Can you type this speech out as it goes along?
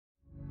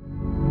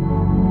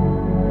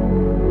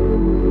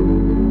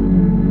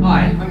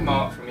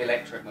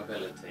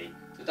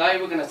Today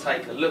we're going to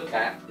take a look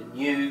at the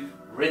new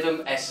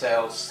Rhythm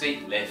SL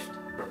seat lift.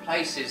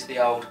 Replaces the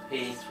old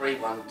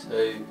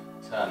P312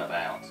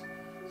 turnabout.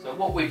 So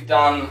what we've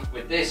done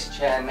with this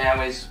chair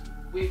now is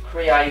we've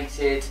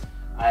created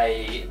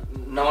a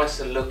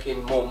nicer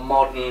looking, more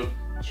modern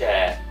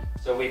chair.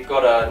 So we've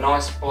got a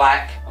nice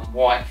black and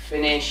white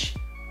finish,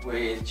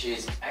 which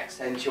is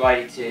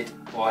accentuated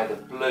by the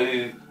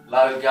blue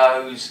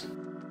logos.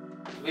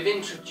 We've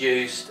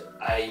introduced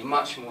a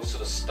much more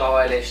sort of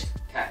stylish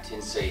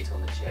captain seat on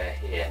the chair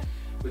here,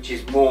 which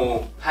is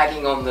more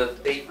padding on the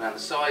seat around the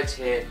sides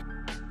here.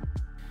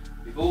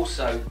 We've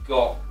also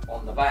got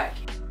on the back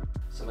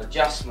some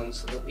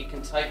adjustments so that we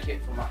can take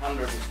it from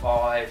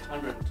 105,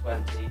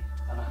 120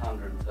 and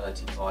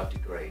 135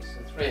 degrees.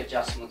 So 3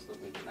 adjustments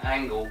that we can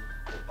angle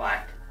the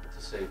back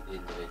to suit the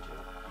individual.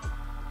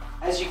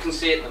 As you can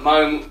see at the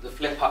moment, the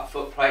flip up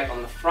footplate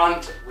on the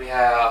front, we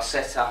are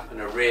set up in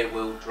a rear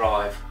wheel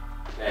drive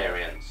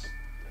variance.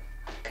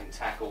 Can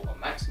tackle a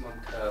maximum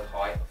curve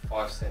height of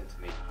 5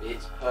 centimeters.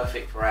 It's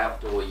perfect for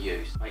outdoor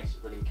use. Makes it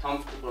really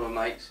comfortable and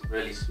makes it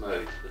really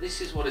smooth. But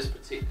this is what is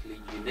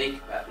particularly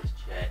unique about this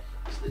chair,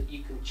 is that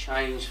you can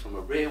change from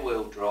a rear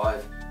wheel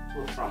drive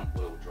to a front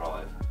wheel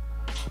drive.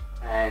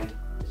 And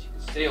as you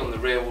can see on the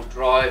rear wheel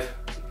drive,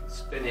 you can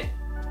spin it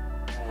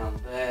down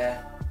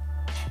there,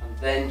 and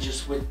then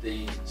just with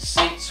the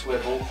seat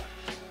swivel,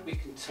 we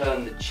can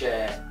turn the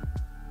chair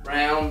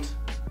round.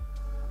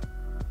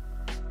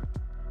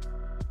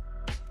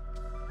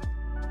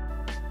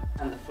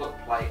 And the foot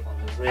plate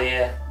on the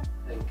rear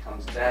then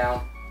comes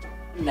down.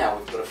 And now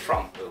we've got a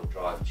front wheel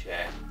drive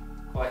chair.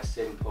 Quite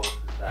simple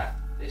as that.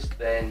 This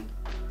then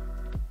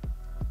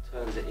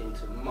turns it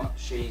into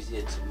much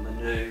easier to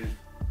manoeuvre.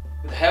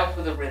 With the help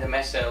of the Rhythm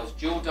SL's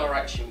dual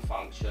direction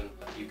function,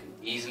 you can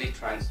easily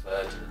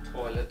transfer to the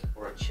toilet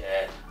or a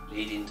chair,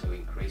 leading to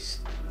increased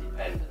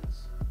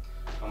independence.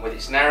 And with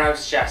its narrow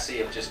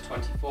chassis of just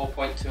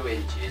 24.2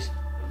 inches,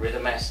 the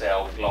Rhythm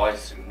SL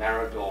glides through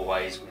narrow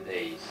doorways with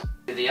ease.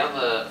 The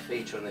other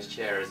feature on this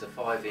chair is a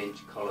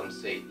 5-inch column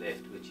seat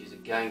lift, which is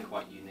again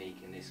quite unique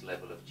in this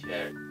level of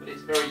chair, but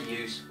it's very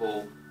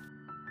useful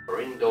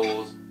for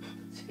indoors,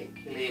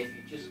 particularly if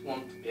you just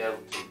want to be able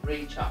to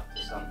reach up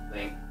to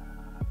something.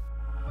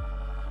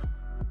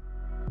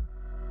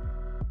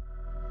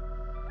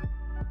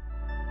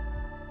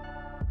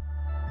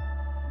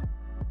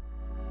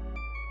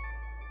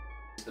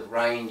 The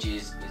range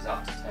is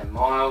up to 10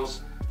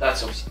 miles.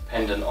 That's obviously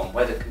dependent on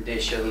weather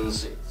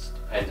conditions, it's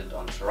dependent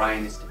on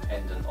terrain, it's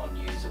dependent on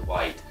user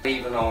weight.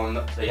 Even on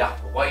the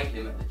upper weight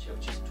limit,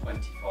 which is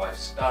 25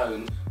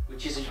 stone,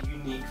 which is a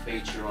unique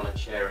feature on a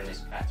chair in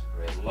this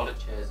category. A lot of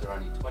chairs are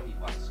only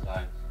 21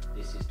 stone,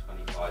 this is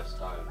 25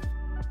 stone.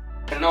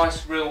 A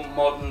nice real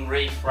modern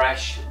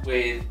refresh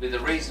with a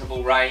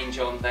reasonable range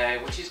on there,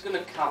 which is going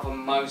to cover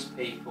most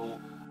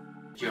people.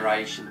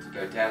 Duration to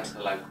go down to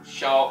the local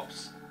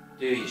shops,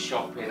 do your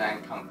shopping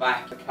and come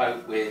back.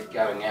 Cope with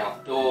going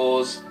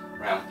outdoors,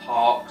 around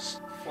parks,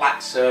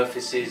 flat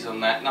surfaces on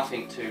that,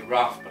 nothing too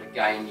rough, but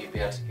again you'll be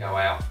able to go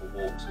out for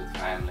walks with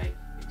family.